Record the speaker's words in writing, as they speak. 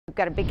We've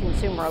got a big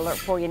consumer alert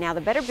for you now.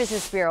 The Better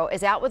Business Bureau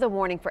is out with a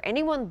warning for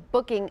anyone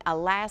booking a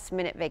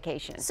last-minute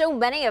vacation. So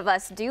many of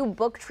us do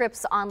book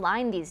trips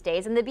online these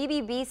days, and the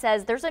BBB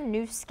says there's a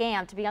new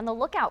scam to be on the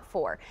lookout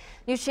for.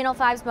 News Channel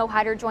 5's Mo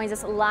Hyder joins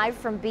us live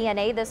from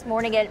BNA this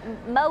morning. And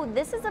Mo,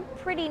 this is a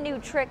pretty new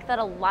trick that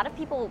a lot of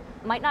people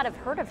might not have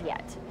heard of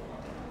yet.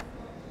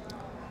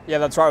 Yeah,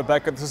 that's right,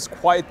 Rebecca. This is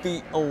quite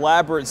the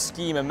elaborate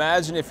scheme.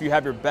 Imagine if you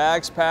have your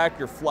bags packed,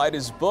 your flight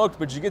is booked,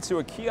 but you get to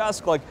a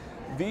kiosk like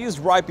these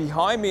right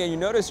behind me and you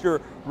notice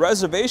your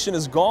reservation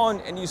is gone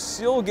and you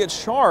still get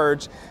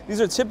charged. These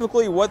are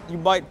typically what you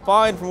might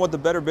find from what the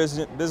Better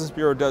Business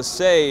Bureau does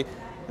say.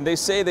 And they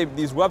say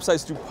these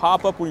websites do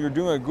pop up when you're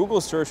doing a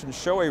Google search and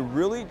show a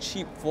really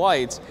cheap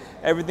flight.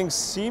 Everything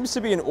seems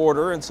to be in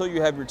order until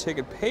you have your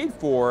ticket paid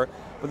for.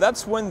 But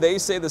that's when they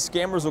say the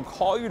scammers will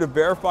call you to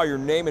verify your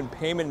name and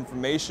payment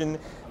information.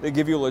 They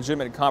give you a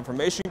legitimate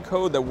confirmation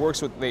code that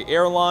works with the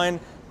airline.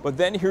 But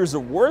then here's the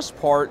worst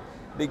part.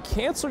 They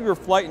cancel your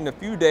flight in a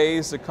few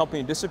days, the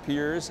company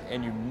disappears,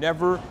 and you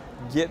never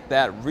get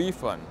that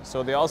refund.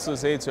 So they also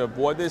say to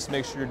avoid this,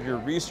 make sure you do your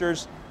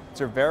research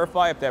to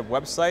verify if that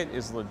website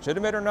is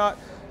legitimate or not.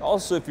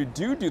 Also, if you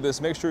do this,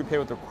 make sure you pay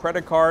with a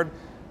credit card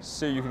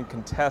so you can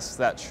contest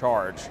that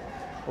charge.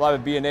 Live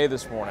at BNA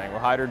this morning, we're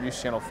Hyder,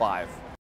 News Channel 5.